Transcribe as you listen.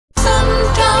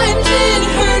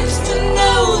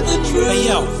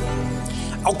Yo.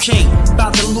 Okay,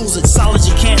 about to lose it, solid,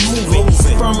 you can't move it.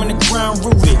 Firm in the ground,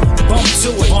 rooted, bump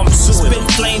to it. Spit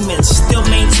flaming, still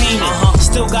maintaining.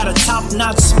 Still got a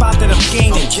top-notch spot that I'm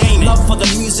gaining. Love for the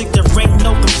music, there ain't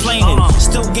no complaining.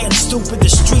 Still getting stupid, the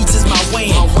streets is my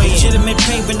way in. Legitimate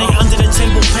paving, they under the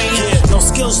table paying. No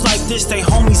skills like this, they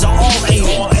homies are all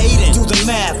aiding. Do the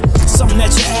math, something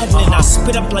that you're adding in. I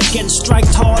spit up like getting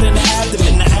striked hard in the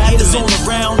abdomen. The haters all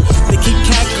around, they keep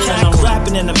cackling. I'm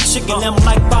rapping and I'm chicking them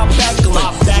like Bob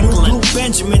Backlund. Blue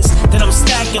Benjamins that I'm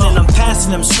stacking and I'm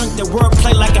passing them. Shrink the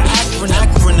wordplay like an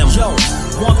acronym. Yo,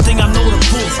 one thing I know the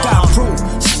proof, got proof.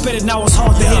 Spit it now, it's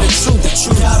hard to hear the truth.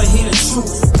 You gotta hear the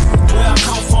truth. Where I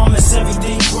come from is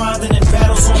everyday grinding and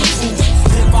battles on the roof.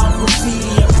 Hip-hop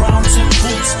graffiti and brown tip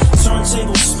boots.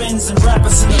 Turntable spins and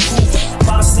rappers in the booth.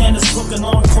 Bystanders looking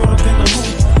on, caught up in the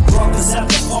loop. Rockers at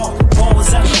the park,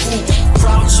 ballers at the hoop.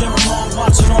 Crowd cheering on,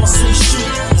 watching all see shoot.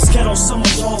 It's ghetto summer,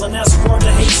 y'all, and that's word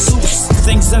to Jesus.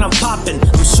 Things that I'm popping,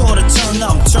 I'm sure to turn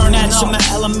up. Turn at you, my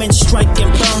element, strike and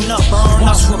burn up.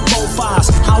 Watch with both eyes,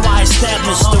 how I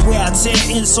establish the way I tear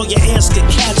in so your ears can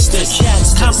catch this.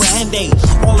 Comprehende,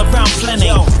 all around plenty.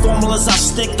 Formulas I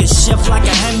stick and shift like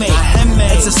a hemme.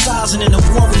 Exercising in the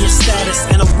warrior status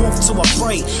and a wolf to a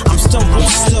prey. I'm still raw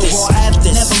at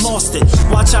this. Never lost it.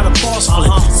 Watch how the boss flip.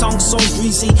 Tongue so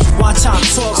greasy, watch how I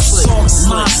talk slick.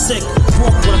 Mind sick,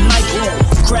 walk with a micro.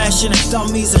 Crashing at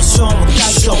dummies and showing with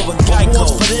Geico.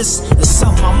 Awards for this is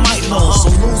something I might know. So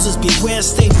losers beware,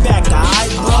 stay back.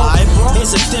 Alright, bro.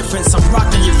 Here's a difference, I'm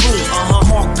rocking your roof.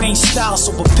 Mark Pain style,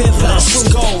 so prepare for that.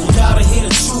 Let's go. You gotta hear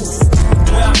the